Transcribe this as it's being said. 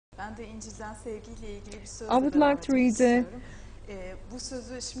Ben de İncil'den sevgiyle ilgili bir söz I would like to read a bu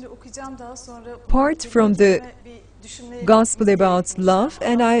sözü şimdi okuyacağım, daha sonra part from the Gospel about love,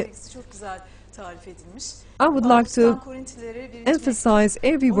 and çok güzel tarif edilmiş. I would like to emphasize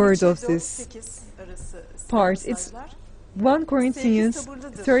every word of this part. It's 1 Corinthians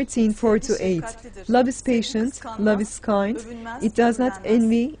 13:4-8. Love is patient, love is kind, it does not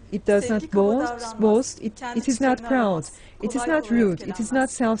envy, it does not boast, it is not proud, it is not rude, it is not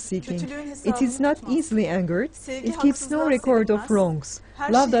self-seeking, it is not easily angered, it keeps no record of wrongs.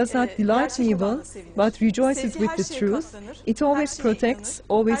 Love does not delight in evil, but rejoices with the truth. It always protects,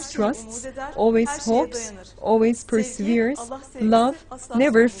 always trusts, always hopes, always perseveres. Love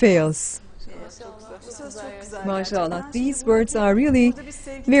never fails. MashaAllah. These words are really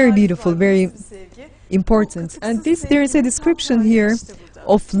very beautiful, very important. And there is a description here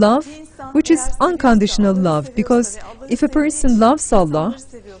of love, which is unconditional love. Because if a person loves Allah,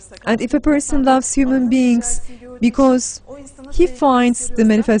 and if a person loves human beings, because he finds the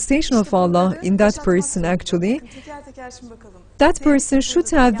manifestation of Allah in that person actually, that person should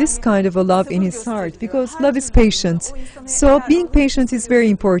have this kind of a love in his heart, because love is patient. So being patient is very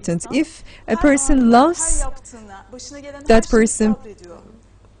important. If a person loves that person,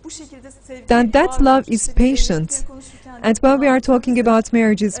 then that love is patient. And when we are talking about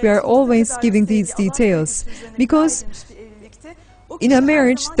marriages, we are always giving these details, because in a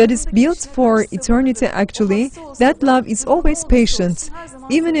marriage that is built for eternity actually, that love is always patient.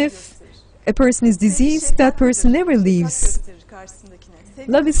 Even if a person is diseased, that person never leaves.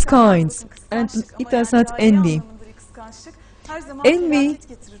 Love is kind, and it does not envy. Envy,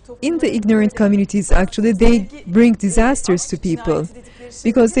 in the ignorant communities actually, they bring disasters to people,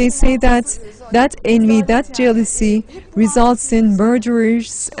 because they say that that envy, that jealousy results in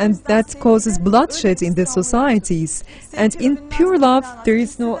murderers, and that causes bloodshed in the societies. And in pure love there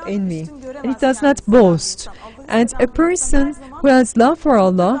is no envy, and it does not boast. And a person who has love for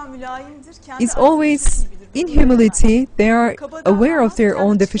Allah is always in humility. They are aware of their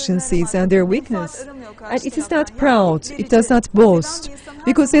own deficiencies and their weakness, and it is not proud, it does not boast,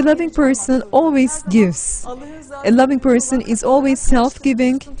 because a loving person always gives. A loving person is always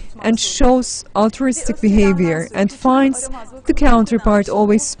self-giving and shows altruistic behavior and finds the counterpart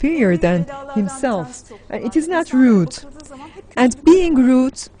always superior than himself. And it is not rude. And being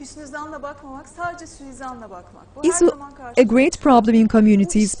rude is a great problem in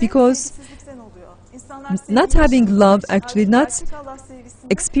communities, because not having love, actually not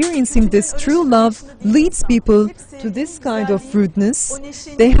experiencing this true love, leads people to this kind of rudeness.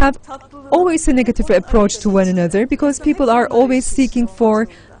 They have always a negative approach to one another, because people are always seeking for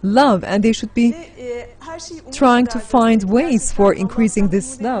love, and they should be trying to find ways for increasing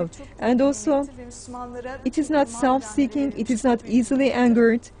this love. And also, it is not self-seeking, it is not easily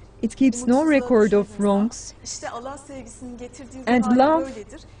angered, it keeps no record of wrongs, and love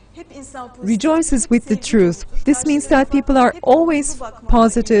rejoices with the truth. This means that people are always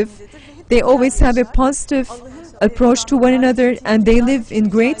positive, they always have a positive approach to one another, and they live in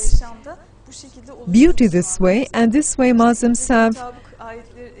great beauty this way. And this way Muslims have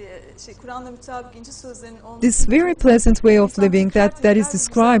this very pleasant way of living that is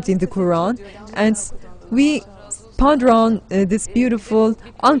described in the Quran, and we ponder on this beautiful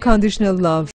unconditional love.